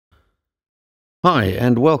Hi,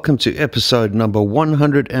 and welcome to episode number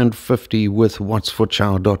 150 with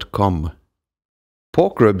whatsforchow.com.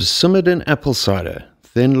 Pork ribs simmered in apple cider,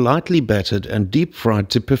 then lightly battered and deep fried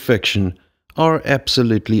to perfection, are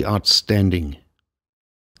absolutely outstanding.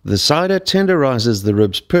 The cider tenderizes the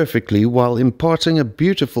ribs perfectly while imparting a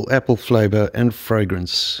beautiful apple flavor and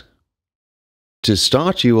fragrance. To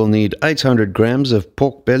start, you will need 800 grams of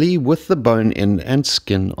pork belly with the bone in and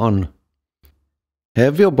skin on.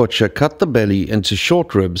 Have your butcher cut the belly into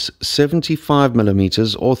short ribs 75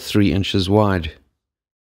 mm or 3 inches wide.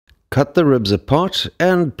 Cut the ribs apart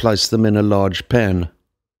and place them in a large pan.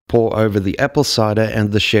 Pour over the apple cider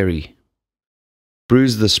and the sherry.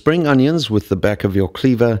 Bruise the spring onions with the back of your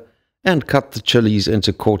cleaver and cut the chilies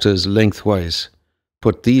into quarters lengthways.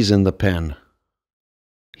 Put these in the pan.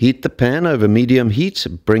 Heat the pan over medium heat,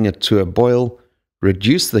 bring it to a boil,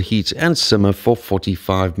 reduce the heat and simmer for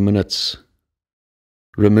 45 minutes.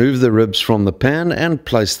 Remove the ribs from the pan and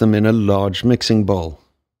place them in a large mixing bowl.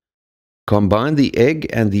 Combine the egg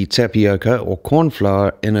and the tapioca or corn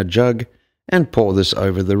flour in a jug and pour this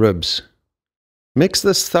over the ribs. Mix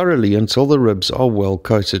this thoroughly until the ribs are well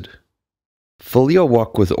coated. Fill your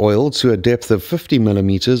wok with oil to a depth of 50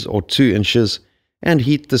 mm or 2 inches and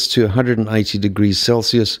heat this to 180 degrees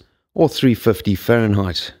Celsius or 350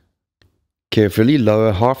 Fahrenheit. Carefully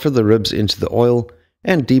lower half of the ribs into the oil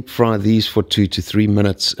and deep fry these for 2 to 3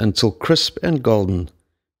 minutes until crisp and golden,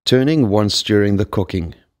 turning once during the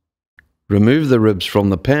cooking. Remove the ribs from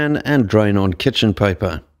the pan and drain on kitchen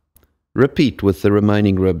paper. Repeat with the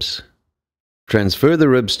remaining ribs. Transfer the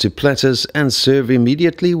ribs to platters and serve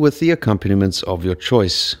immediately with the accompaniments of your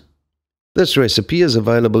choice. This recipe is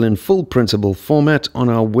available in full printable format on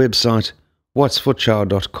our website,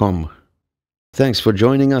 whatsforchow.com. Thanks for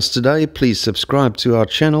joining us today. Please subscribe to our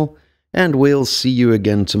channel, and we'll see you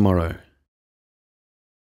again tomorrow.